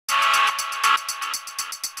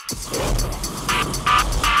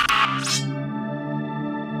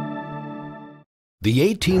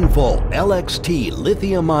The 18-volt LXT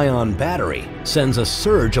lithium-ion battery sends a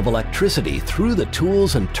surge of electricity through the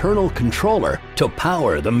tool's internal controller to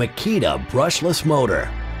power the Makita Brushless motor.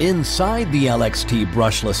 Inside the LXT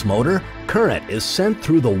brushless motor, current is sent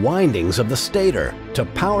through the windings of the stator to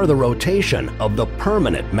power the rotation of the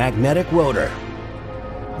permanent magnetic rotor.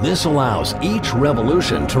 This allows each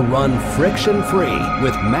revolution to run friction-free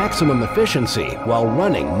with maximum efficiency while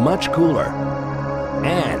running much cooler.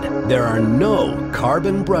 And there are no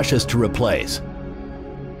carbon brushes to replace.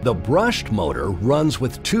 The brushed motor runs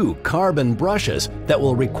with 2 carbon brushes that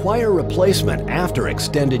will require replacement after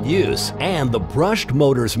extended use, and the brushed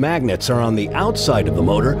motor's magnets are on the outside of the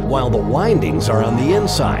motor while the windings are on the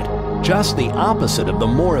inside, just the opposite of the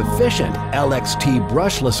more efficient LXT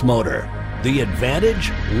brushless motor. The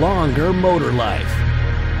advantage? Longer motor life.